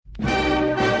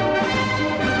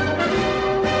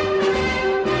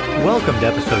Welcome to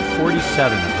episode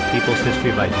 47 of the People's History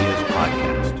of Ideas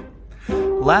podcast.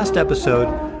 Last episode,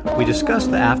 we discussed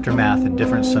the aftermath and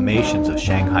different summations of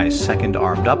Shanghai's second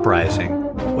armed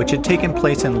uprising, which had taken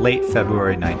place in late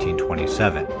February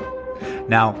 1927.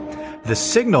 Now, the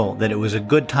signal that it was a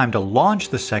good time to launch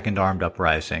the second armed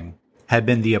uprising had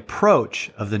been the approach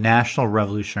of the National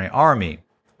Revolutionary Army,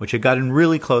 which had gotten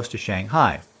really close to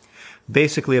Shanghai,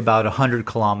 basically about 100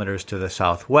 kilometers to the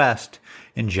southwest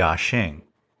in Jiaxing.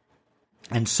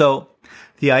 And so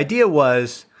the idea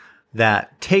was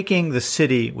that taking the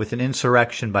city with an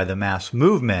insurrection by the mass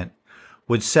movement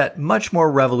would set much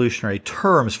more revolutionary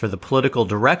terms for the political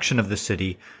direction of the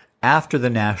city after the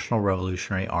National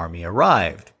Revolutionary Army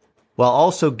arrived, while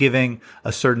also giving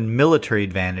a certain military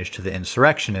advantage to the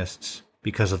insurrectionists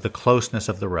because of the closeness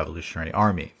of the Revolutionary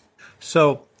Army.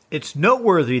 So it's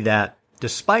noteworthy that,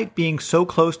 despite being so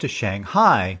close to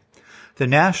Shanghai, the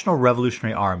National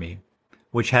Revolutionary Army,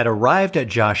 which had arrived at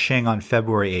Jiaxing on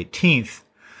February 18th,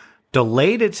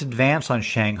 delayed its advance on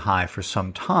Shanghai for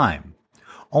some time,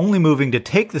 only moving to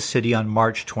take the city on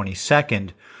March 22nd,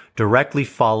 directly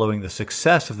following the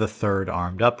success of the Third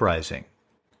Armed Uprising.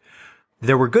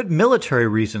 There were good military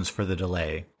reasons for the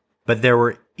delay, but there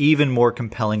were even more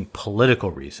compelling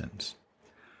political reasons.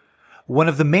 One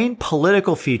of the main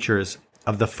political features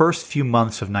of the first few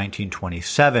months of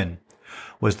 1927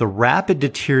 was the rapid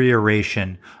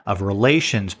deterioration of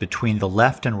relations between the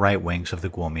left and right wings of the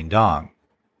Kuomintang.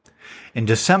 In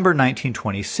December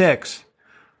 1926,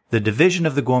 the division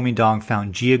of the Kuomintang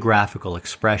found geographical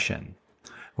expression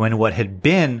when what had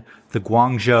been the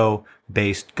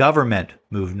Guangzhou-based government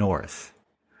moved north.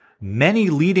 Many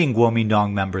leading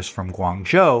Kuomintang members from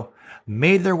Guangzhou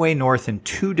made their way north in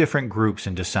two different groups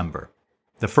in December.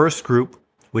 The first group,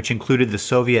 which included the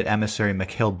Soviet emissary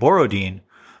Mikhail Borodin,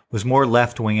 was more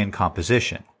left-wing in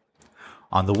composition.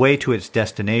 On the way to its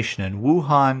destination in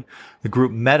Wuhan, the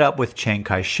group met up with Chiang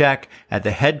Kai-shek at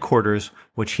the headquarters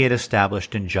which he had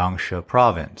established in Jiangsu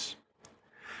province.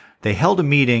 They held a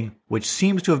meeting which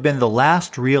seems to have been the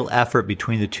last real effort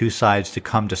between the two sides to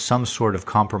come to some sort of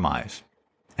compromise.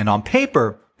 And on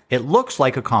paper, it looks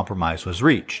like a compromise was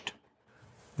reached.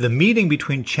 The meeting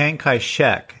between Chiang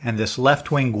Kai-shek and this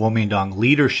left-wing Kuomintang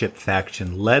leadership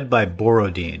faction led by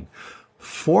Borodin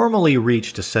formally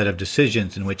reached a set of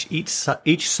decisions in which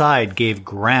each side gave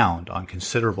ground on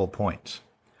considerable points.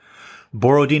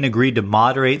 Borodin agreed to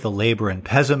moderate the labor and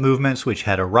peasant movements which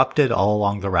had erupted all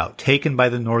along the route taken by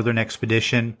the Northern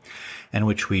Expedition, and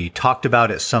which we talked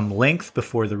about at some length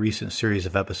before the recent series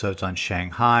of episodes on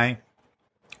Shanghai.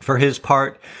 For his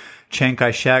part, Chiang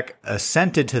Kai-shek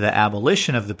assented to the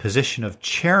abolition of the position of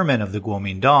chairman of the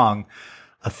Kuomintang,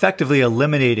 effectively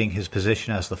eliminating his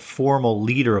position as the formal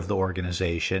leader of the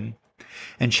organization,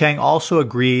 and Chiang also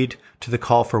agreed to the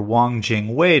call for Wang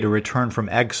Jingwei to return from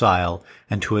exile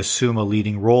and to assume a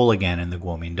leading role again in the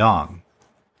Kuomintang.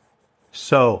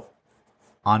 So,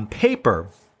 on paper,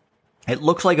 it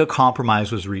looks like a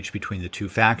compromise was reached between the two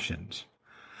factions.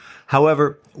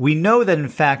 However, we know that in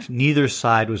fact neither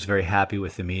side was very happy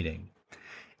with the meeting,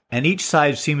 and each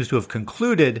side seems to have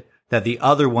concluded that the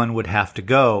other one would have to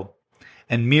go,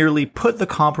 and merely put the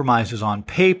compromises on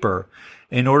paper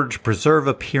in order to preserve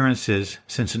appearances,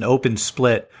 since an open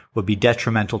split would be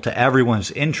detrimental to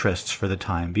everyone's interests for the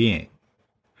time being.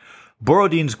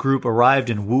 Borodin's group arrived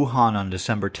in Wuhan on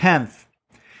December 10th,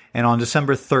 and on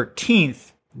December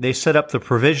 13th, they set up the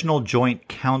Provisional Joint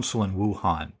Council in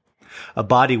Wuhan, a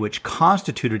body which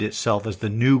constituted itself as the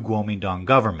new Kuomintang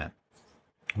government.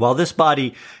 While this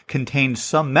body contained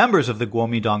some members of the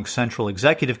Kuomintang Central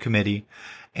Executive Committee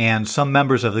and some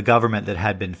members of the government that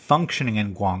had been functioning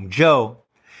in Guangzhou,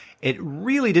 it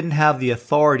really didn't have the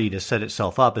authority to set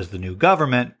itself up as the new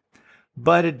government,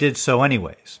 but it did so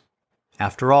anyways.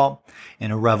 After all,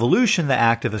 in a revolution, the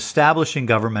act of establishing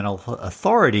governmental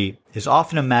authority is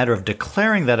often a matter of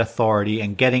declaring that authority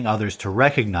and getting others to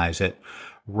recognize it,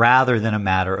 rather than a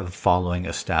matter of following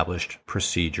established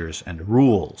procedures and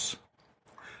rules.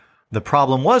 The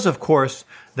problem was, of course,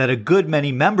 that a good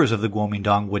many members of the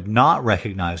Kuomintang would not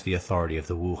recognize the authority of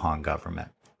the Wuhan government.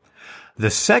 The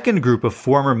second group of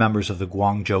former members of the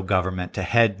Guangzhou government to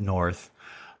head north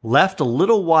left a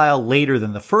little while later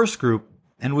than the first group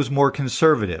and was more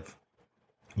conservative.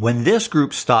 When this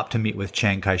group stopped to meet with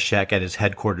Chiang Kai-shek at his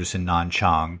headquarters in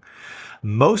Nanchang,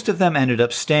 most of them ended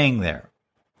up staying there.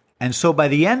 And so by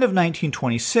the end of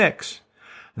 1926,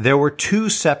 there were two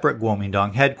separate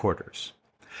Kuomintang headquarters.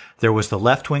 There was the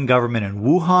left-wing government in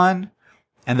Wuhan,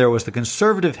 and there was the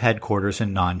conservative headquarters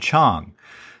in Nanchang,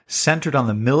 centered on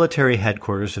the military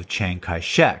headquarters of Chiang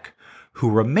Kai-shek,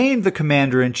 who remained the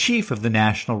commander-in-chief of the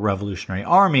National Revolutionary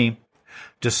Army,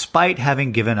 despite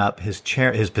having given up his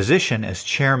position as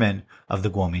chairman of the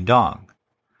Kuomintang.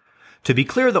 To be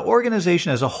clear, the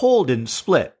organization as a whole didn't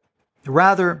split.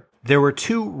 Rather, there were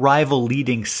two rival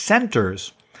leading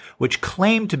centers which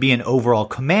claimed to be in overall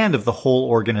command of the whole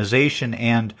organization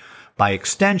and, by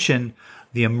extension,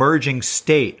 the emerging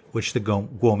state which the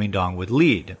Kuomintang would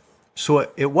lead.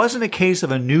 So it wasn't a case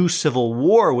of a new civil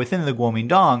war within the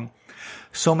Kuomintang,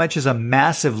 so much as a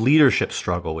massive leadership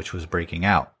struggle which was breaking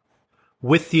out.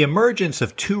 With the emergence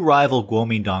of two rival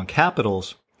Kuomintang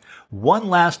capitals, one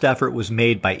last effort was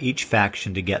made by each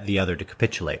faction to get the other to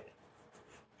capitulate.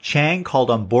 Chiang called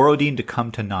on Borodin to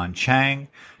come to Nanchang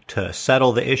to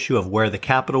settle the issue of where the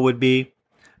capital would be,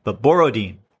 but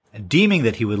Borodin, deeming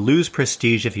that he would lose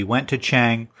prestige if he went to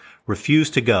Chiang,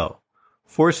 refused to go,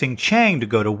 forcing Chiang to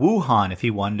go to Wuhan if he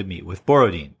wanted to meet with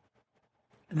Borodin.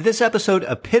 This episode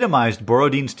epitomized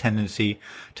Borodin's tendency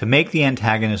to make the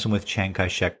antagonism with Chiang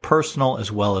Kai-shek personal as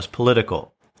well as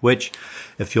political, which,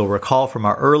 if you'll recall from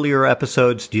our earlier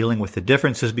episodes dealing with the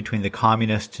differences between the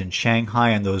communists in Shanghai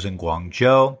and those in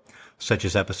Guangzhou, such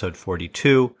as episode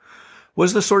 42,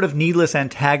 was the sort of needless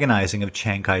antagonizing of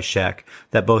Chiang Kai-shek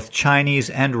that both Chinese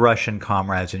and Russian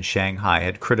comrades in Shanghai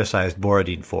had criticized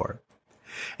Borodin for.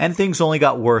 And things only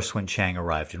got worse when Chiang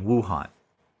arrived in Wuhan.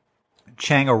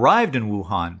 Chiang arrived in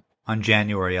Wuhan on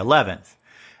January 11th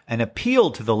and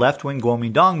appealed to the left-wing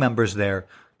Kuomintang members there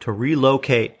to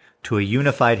relocate to a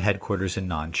unified headquarters in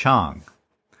Nanchang.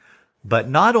 But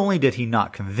not only did he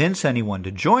not convince anyone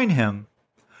to join him,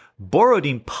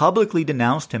 Borodin publicly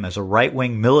denounced him as a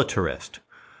right-wing militarist,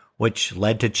 which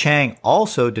led to Chiang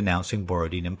also denouncing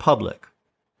Borodin in public.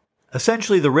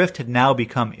 Essentially, the rift had now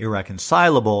become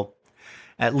irreconcilable,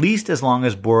 at least as long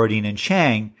as Borodin and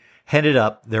Chiang headed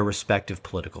up their respective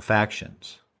political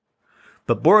factions.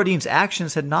 But Borodin's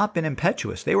actions had not been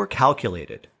impetuous. They were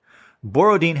calculated.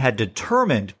 Borodin had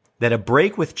determined that a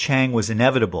break with Chiang was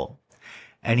inevitable,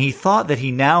 and he thought that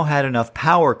he now had enough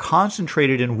power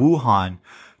concentrated in Wuhan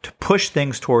to push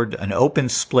things toward an open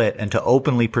split and to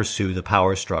openly pursue the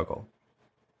power struggle.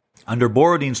 Under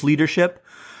Borodin's leadership,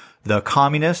 the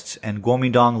communists and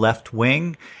Kuomintang left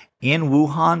wing in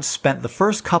Wuhan spent the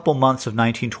first couple months of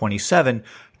 1927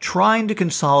 trying to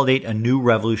consolidate a new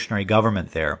revolutionary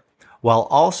government there, while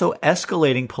also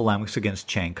escalating polemics against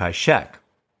Chiang Kai-shek.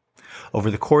 Over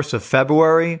the course of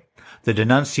February, the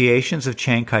denunciations of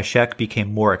Chiang Kai-shek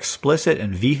became more explicit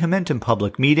and vehement in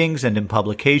public meetings and in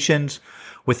publications,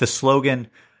 with the slogan,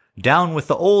 "Down with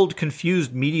the old,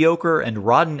 confused, mediocre, and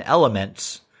rotten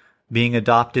elements," being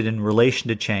adopted in relation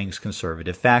to Chiang's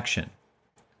conservative faction.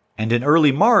 And in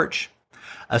early March,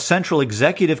 a Central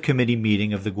Executive Committee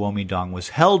meeting of the Kuomintang was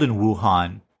held in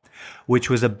Wuhan, which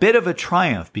was a bit of a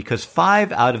triumph because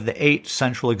 5 out of the 8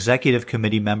 Central Executive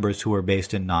Committee members who were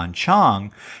based in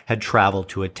Nanchang had traveled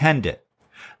to attend it,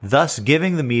 thus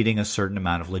giving the meeting a certain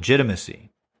amount of legitimacy.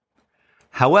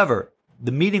 However,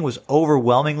 the meeting was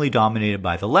overwhelmingly dominated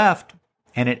by the left,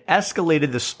 and it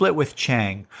escalated the split with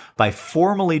Chiang by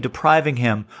formally depriving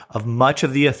him of much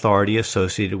of the authority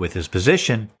associated with his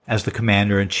position as the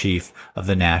commander-in-chief of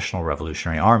the National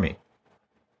Revolutionary Army.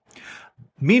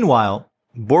 Meanwhile,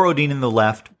 Borodin and the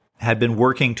left had been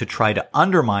working to try to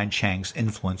undermine Chiang's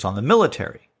influence on the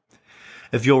military.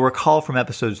 If you'll recall from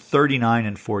episodes 39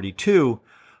 and 42,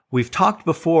 we've talked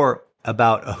before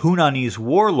about a Hunanese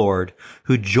warlord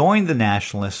who joined the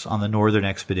nationalists on the northern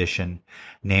expedition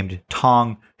named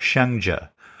Tong Shengzhe,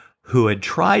 who had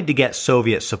tried to get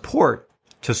Soviet support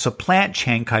to supplant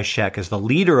Chiang Kai-shek as the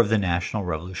leader of the National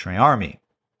Revolutionary Army.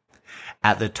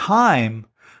 At the time,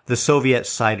 the Soviets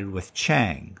sided with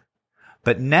Chiang,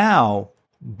 but now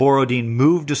Borodin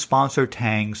moved to sponsor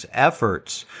Tang's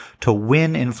efforts to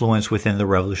win influence within the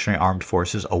Revolutionary Armed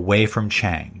Forces away from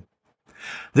Chiang.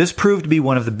 This proved to be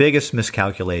one of the biggest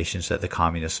miscalculations that the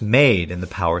communists made in the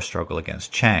power struggle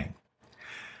against Chiang.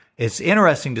 It's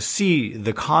interesting to see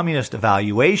the communist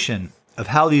evaluation of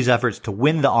how these efforts to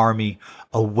win the army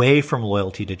away from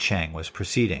loyalty to Chiang was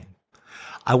proceeding.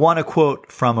 I want to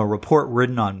quote from a report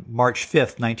written on March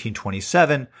 5th,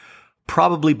 1927,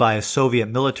 probably by a Soviet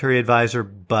military advisor,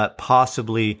 but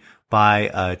possibly by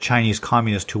a Chinese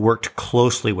communist who worked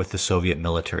closely with the Soviet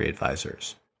military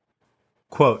advisors.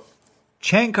 Quote,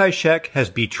 "Chiang Kai-shek has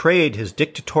betrayed his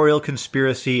dictatorial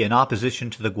conspiracy in opposition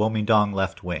to the Kuomintang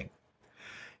left wing.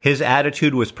 His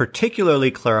attitude was particularly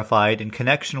clarified in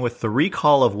connection with the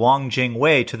recall of Wang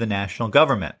Jingwei to the national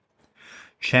government.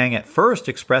 Chiang at first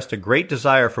expressed a great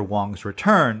desire for Wang's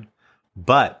return,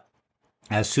 but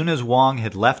as soon as Wang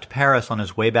had left Paris on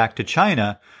his way back to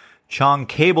China, Chiang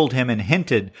cabled him and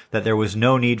hinted that there was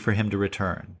no need for him to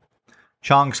return.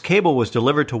 Chiang's cable was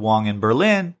delivered to Wang in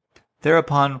Berlin,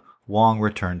 Thereupon, Wang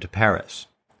returned to Paris.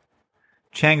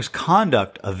 Chiang's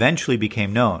conduct eventually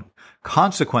became known.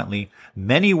 Consequently,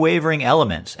 many wavering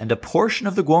elements and a portion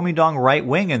of the Kuomintang right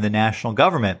wing in the national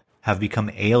government have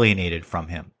become alienated from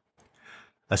him.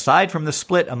 Aside from the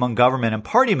split among government and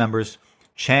party members,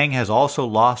 Chiang has also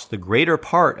lost the greater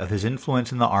part of his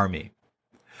influence in the army.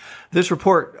 This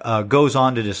report goes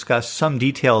on to discuss some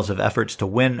details of efforts to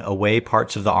win away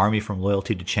parts of the army from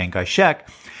loyalty to Chiang Kai-shek,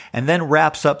 and then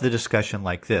wraps up the discussion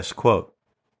like this, quote,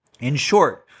 "In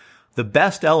short, the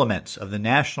best elements of the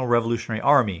National Revolutionary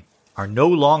Army are no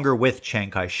longer with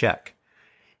Chiang Kai-shek.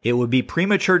 It would be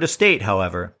premature to state,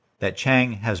 however, that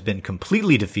Chiang has been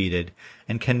completely defeated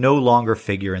and can no longer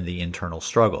figure in the internal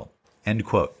struggle." End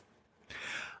quote.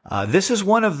 This is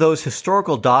one of those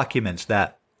historical documents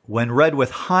that, when read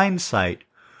with hindsight,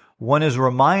 one is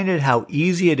reminded how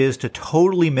easy it is to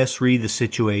totally misread the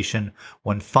situation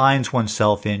one finds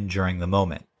oneself in during the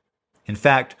moment. In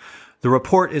fact, the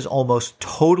report is almost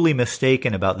totally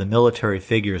mistaken about the military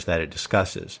figures that it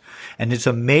discusses, and it's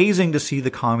amazing to see the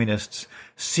communists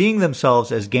seeing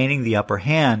themselves as gaining the upper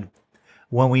hand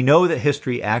when we know that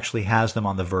history actually has them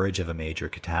on the verge of a major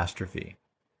catastrophe.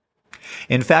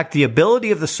 In fact, the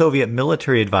ability of the Soviet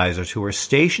military advisors who were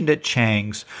stationed at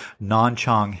Chiang's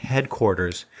Nanchang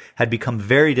headquarters had become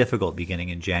very difficult beginning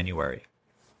in January.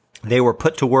 They were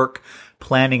put to work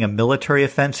planning a military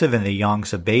offensive in the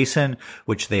Yangtze Basin,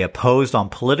 which they opposed on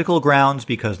political grounds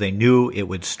because they knew it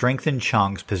would strengthen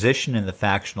Chiang's position in the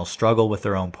factional struggle with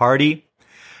their own party.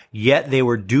 Yet they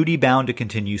were duty-bound to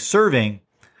continue serving,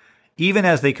 even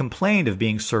as they complained of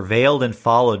being surveilled and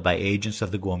followed by agents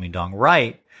of the Kuomintang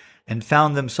right, and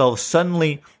found themselves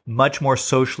suddenly much more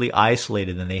socially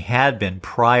isolated than they had been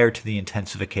prior to the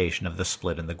intensification of the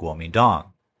split in the Kuomintang.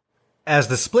 As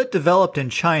the split developed in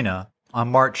China,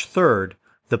 on March 3rd,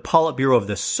 the Politburo of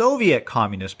the Soviet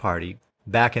Communist Party,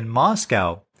 back in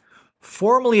Moscow,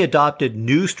 formally adopted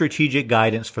new strategic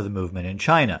guidance for the movement in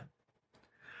China.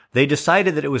 They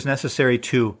decided that it was necessary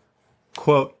to,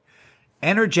 quote,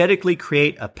 energetically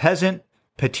create a peasant,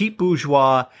 petit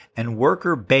bourgeois, and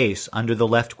worker base under the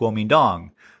left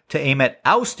Kuomintang to aim at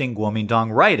ousting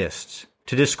Kuomintang rightists,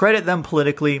 to discredit them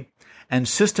politically, and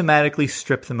systematically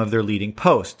strip them of their leading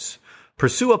posts,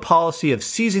 pursue a policy of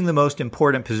seizing the most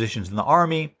important positions in the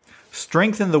army,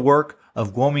 strengthen the work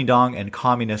of Kuomintang and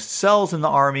communist cells in the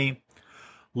army,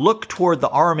 look toward the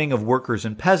arming of workers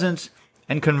and peasants,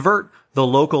 and convert the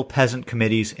local peasant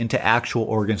committees into actual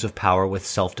organs of power with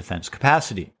self-defense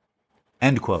capacity.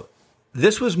 End quote.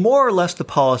 This was more or less the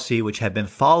policy which had been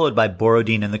followed by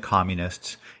Borodin and the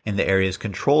communists in the areas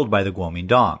controlled by the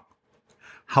Kuomintang.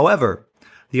 However,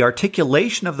 the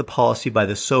articulation of the policy by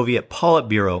the Soviet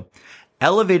Politburo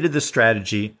elevated the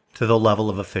strategy to the level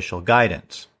of official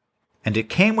guidance, and it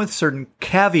came with certain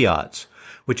caveats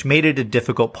which made it a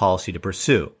difficult policy to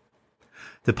pursue.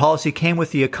 The policy came with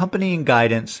the accompanying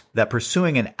guidance that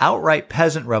pursuing an outright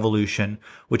peasant revolution,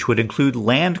 which would include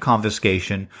land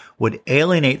confiscation, would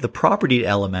alienate the propertied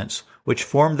elements which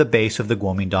formed the base of the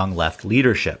Kuomintang left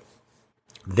leadership.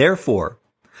 Therefore,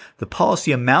 the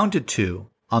policy amounted to,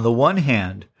 on the one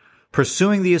hand,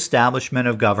 pursuing the establishment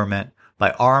of government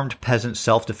by armed peasant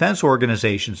self-defense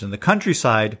organizations in the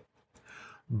countryside,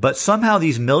 but somehow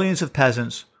these millions of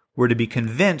peasants were to be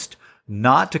convinced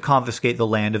not to confiscate the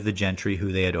land of the gentry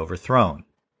who they had overthrown.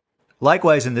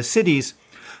 Likewise, in the cities,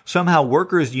 somehow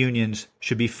workers' unions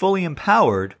should be fully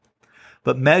empowered,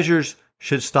 but measures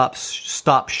should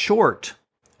stop short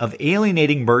of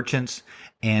alienating merchants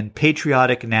and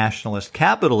patriotic nationalist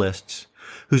capitalists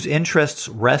whose interests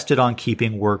rested on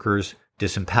keeping workers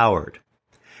disempowered.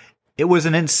 It was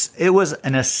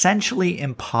an essentially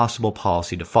impossible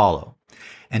policy to follow,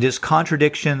 and its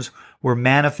contradictions were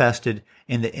manifested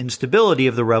in the instability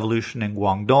of the revolution in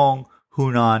Guangdong,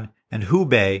 Hunan, and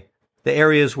Hubei, the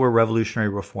areas where revolutionary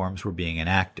reforms were being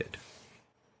enacted.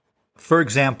 For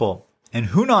example, in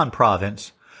Hunan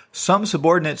province, some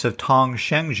subordinates of Tang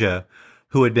Shengzhe,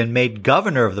 who had been made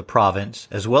governor of the province,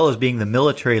 as well as being the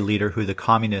military leader who the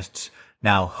communists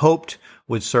now hoped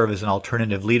would serve as an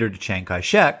alternative leader to Chiang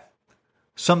Kai-shek,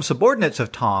 some subordinates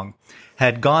of Tang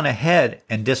had gone ahead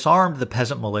and disarmed the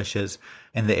peasant militias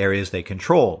in the areas they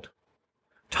controlled.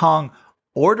 Tang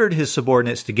ordered his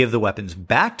subordinates to give the weapons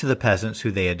back to the peasants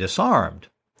who they had disarmed.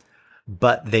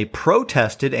 But they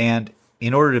protested and,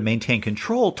 in order to maintain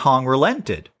control, Tang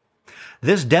relented.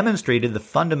 This demonstrated the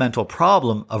fundamental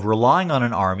problem of relying on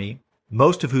an army,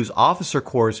 most of whose officer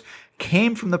corps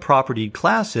came from the propertied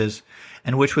classes,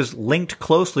 and which was linked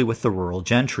closely with the rural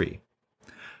gentry.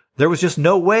 There was just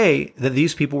no way that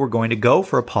these people were going to go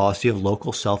for a policy of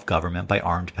local self-government by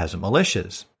armed peasant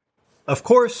militias. Of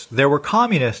course, there were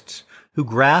communists who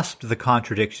grasped the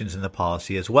contradictions in the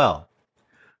policy as well.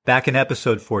 Back in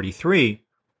episode 43,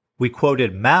 we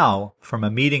quoted Mao from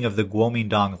a meeting of the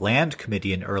Kuomintang Land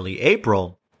Committee in early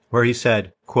April, where he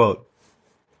said, quote,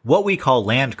 "What we call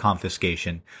land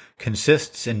confiscation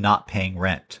consists in not paying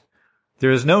rent.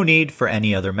 There is no need for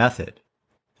any other method.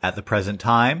 At the present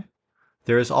time,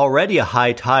 there is already a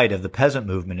high tide of the peasant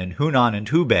movement in Hunan and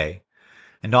Hubei,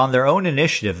 and on their own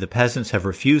initiative the peasants have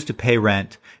refused to pay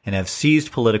rent and have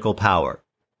seized political power.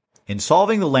 In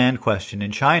solving the land question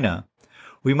in China,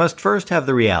 we must first have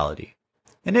the reality,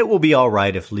 and it will be all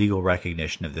right if legal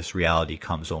recognition of this reality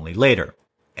comes only later."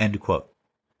 End quote.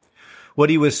 What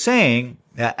he was saying,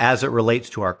 as it relates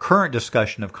to our current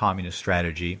discussion of communist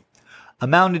strategy,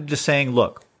 amounted to saying,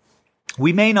 look,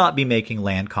 we may not be making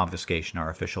land confiscation our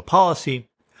official policy,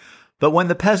 but when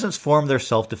the peasants form their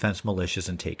self-defense militias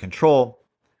and take control,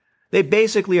 they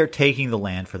basically are taking the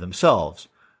land for themselves,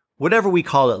 whatever we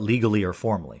call it legally or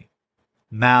formally.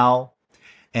 Mao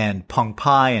and Peng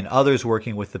Pai and others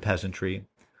working with the peasantry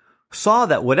saw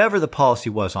that whatever the policy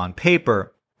was on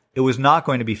paper, it was not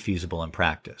going to be feasible in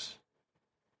practice.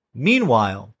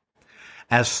 Meanwhile,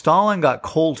 as Stalin got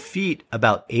cold feet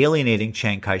about alienating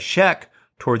Chiang Kai-shek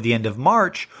toward the end of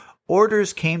March,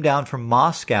 orders came down from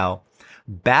Moscow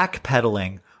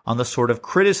backpedaling on the sort of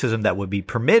criticism that would be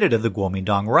permitted of the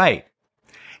Kuomintang right,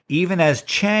 even as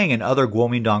Chiang and other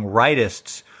Kuomintang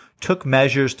rightists took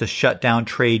measures to shut down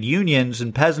trade unions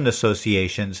and peasant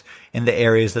associations in the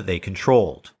areas that they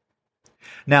controlled.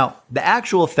 Now, the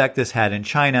actual effect this had in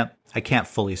China, I can't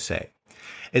fully say.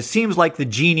 It seems like the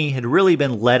genie had really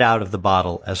been let out of the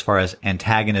bottle as far as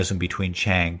antagonism between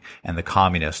Chiang and the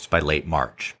communists by late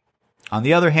March. On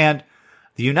the other hand,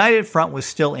 the United Front was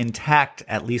still intact,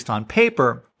 at least on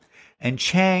paper, and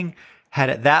Chiang had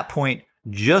at that point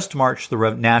just marched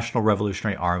the National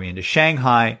Revolutionary Army into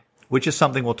Shanghai, which is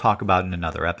something we'll talk about in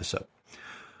another episode.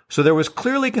 So there was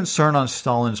clearly concern on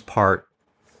Stalin's part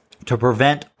to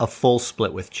prevent a full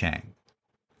split with Chiang.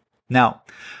 Now,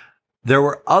 there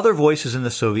were other voices in the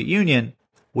Soviet Union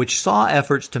which saw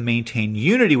efforts to maintain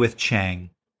unity with Chiang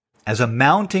as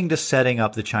amounting to setting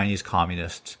up the Chinese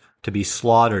communists to be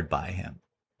slaughtered by him.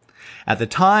 At the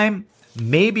time,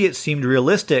 maybe it seemed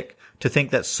realistic to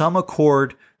think that some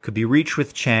accord could be reached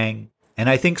with Chiang, and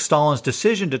I think Stalin's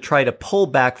decision to try to pull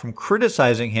back from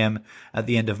criticizing him at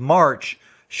the end of March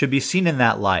should be seen in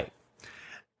that light,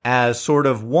 as sort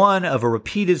of one of a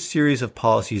repeated series of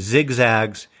policy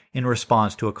zigzags in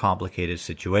response to a complicated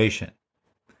situation.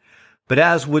 But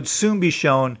as would soon be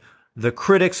shown, the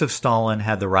critics of Stalin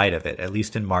had the right of it, at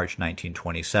least in March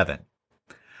 1927.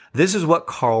 This is what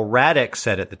Karl Radek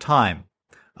said at the time.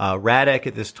 Radek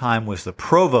at this time was the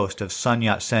provost of Sun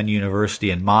Yat-sen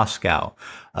University in Moscow,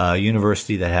 a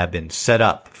university that had been set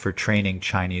up for training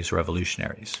Chinese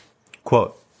revolutionaries.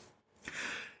 Quote,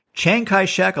 "Chiang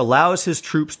Kai-shek allows his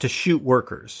troops to shoot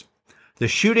workers. The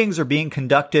shootings are being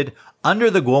conducted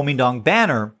under the Kuomintang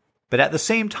banner, but at the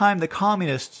same time the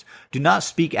communists do not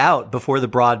speak out before the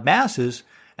broad masses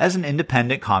as an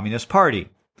independent communist party."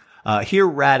 Here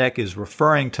Radek is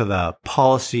referring to the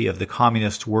policy of the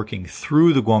communists working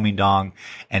through the Kuomintang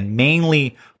and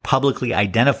mainly publicly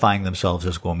identifying themselves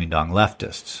as Kuomintang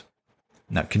leftists.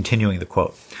 Now, continuing the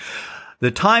quote, "The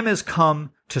time has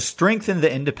come to strengthen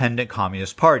the independent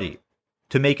Communist Party,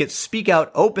 to make it speak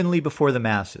out openly before the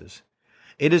masses.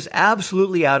 It is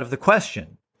absolutely out of the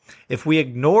question. If we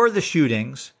ignore the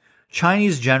shootings,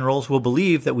 Chinese generals will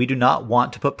believe that we do not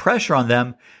want to put pressure on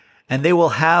them, and they will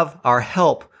have our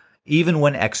help even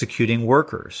when executing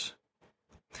workers."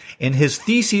 In his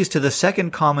theses to the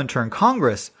Second Comintern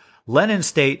Congress, Lenin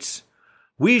states,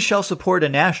 "We shall support a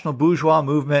national bourgeois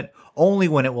movement only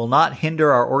when it will not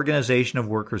hinder our organization of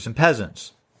workers and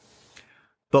peasants."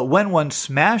 But when one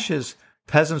smashes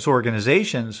peasants'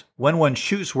 organizations, when one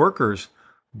shoots workers,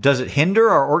 does it hinder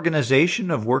our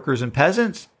organization of workers and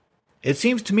peasants? It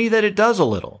seems to me that it does a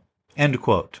little. End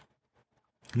quote.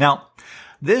 Now,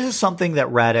 this is something that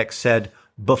Radek said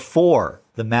before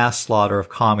the mass slaughter of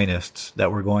communists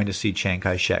that we're going to see Chiang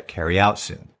Kai-shek carry out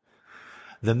soon.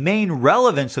 The main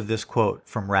relevance of this quote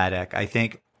from Radek, I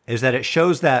think, is that it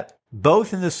shows that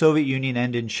both in the Soviet Union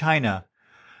and in China,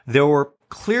 there were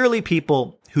clearly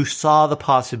people who saw the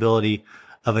possibility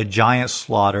of a giant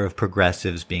slaughter of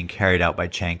progressives being carried out by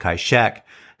Chiang Kai-shek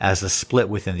as the split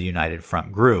within the United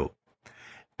Front grew.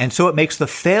 And so it makes the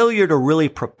failure to really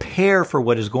prepare for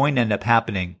what is going to end up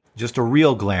happening just a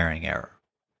real glaring error.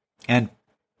 And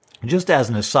just as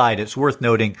an aside, it's worth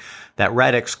noting that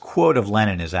Radek's quote of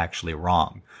Lenin is actually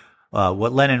wrong.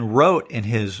 what Lenin wrote in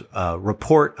his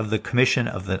report of the Commission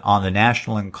on the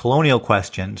National and Colonial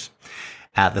Questions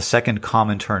at the Second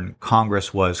Comintern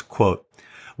Congress was, quote,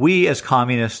 "We as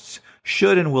communists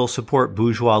should and will support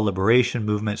bourgeois liberation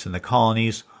movements in the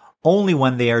colonies only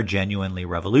when they are genuinely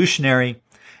revolutionary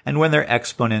and when their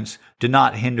exponents do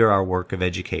not hinder our work of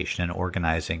education and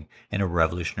organizing in a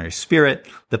revolutionary spirit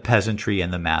the peasantry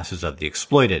and the masses of the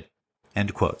exploited."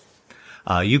 End quote.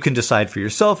 You can decide for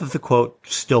yourself if the quote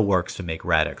still works to make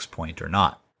Radek's point or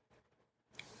not.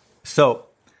 So,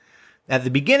 at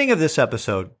the beginning of this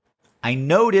episode, I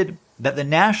noted that the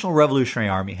National Revolutionary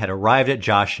Army had arrived at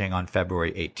Jiaxing on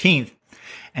February 18th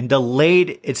and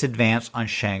delayed its advance on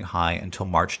Shanghai until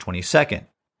March 22nd,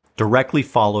 directly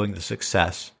following the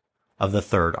success of the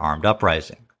Third Armed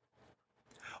Uprising.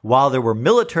 While there were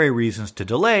military reasons to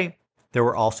delay, there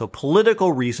were also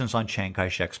political reasons on Chiang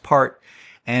Kai-shek's part,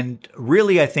 and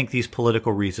really I think these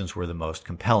political reasons were the most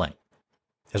compelling.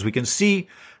 As we can see,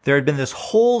 there had been this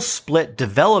whole split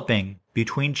developing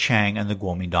between Chiang and the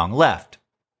Kuomintang left.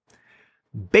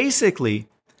 Basically,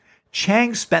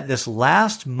 Chiang spent this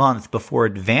last month before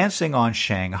advancing on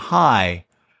Shanghai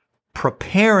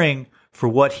preparing for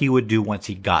what he would do once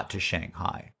he got to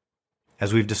Shanghai.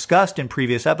 As we've discussed in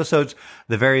previous episodes,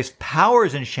 the various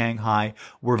powers in Shanghai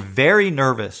were very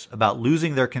nervous about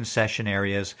losing their concession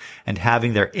areas and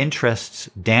having their interests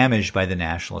damaged by the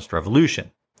nationalist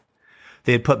revolution.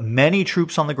 They had put many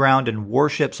troops on the ground and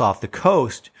warships off the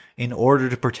coast in order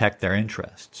to protect their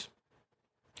interests.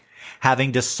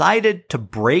 Having decided to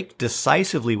break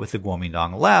decisively with the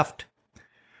Kuomintang left,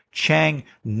 Chiang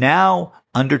now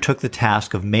undertook the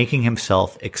task of making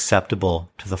himself acceptable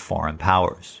to the foreign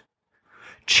powers.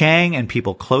 Chiang and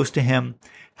people close to him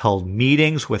held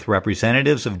meetings with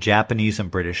representatives of Japanese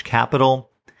and British capital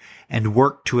and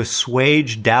worked to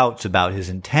assuage doubts about his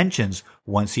intentions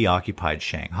once he occupied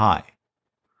Shanghai.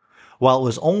 While it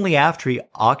was only after he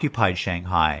occupied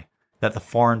Shanghai that the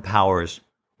foreign powers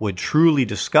would truly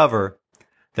discover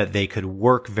that they could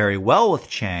work very well with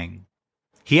Chiang,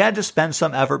 he had to spend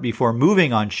some effort before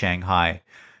moving on Shanghai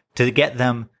to get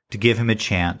them to give him a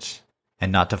chance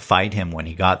and not to fight him when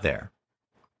he got there.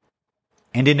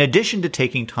 And in addition to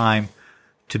taking time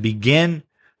to begin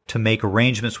to make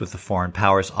arrangements with the foreign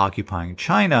powers occupying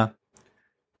China,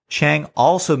 Chiang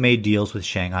also made deals with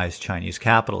Shanghai's Chinese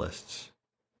capitalists.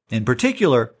 In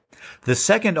particular, the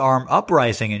Second Armed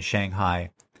Uprising in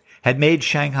Shanghai had made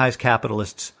Shanghai's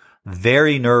capitalists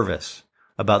very nervous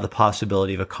about the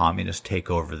possibility of a communist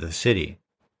takeover of the city.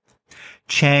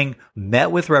 Chiang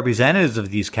met with representatives of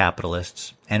these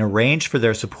capitalists and arranged for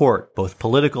their support, both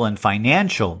political and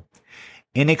financial,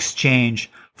 in exchange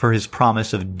for his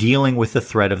promise of dealing with the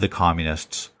threat of the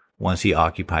communists once he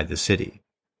occupied the city.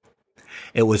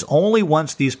 It was only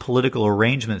once these political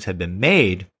arrangements had been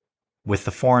made with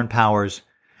the foreign powers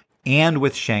and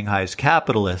with Shanghai's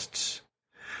capitalists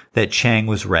that Chiang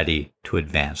was ready to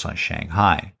advance on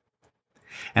Shanghai.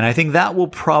 And I think that will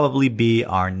probably be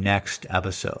our next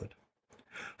episode.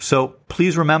 So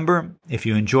please remember, if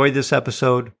you enjoyed this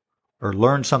episode or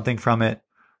learned something from it,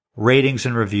 ratings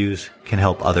and reviews can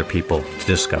help other people to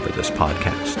discover this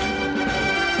podcast.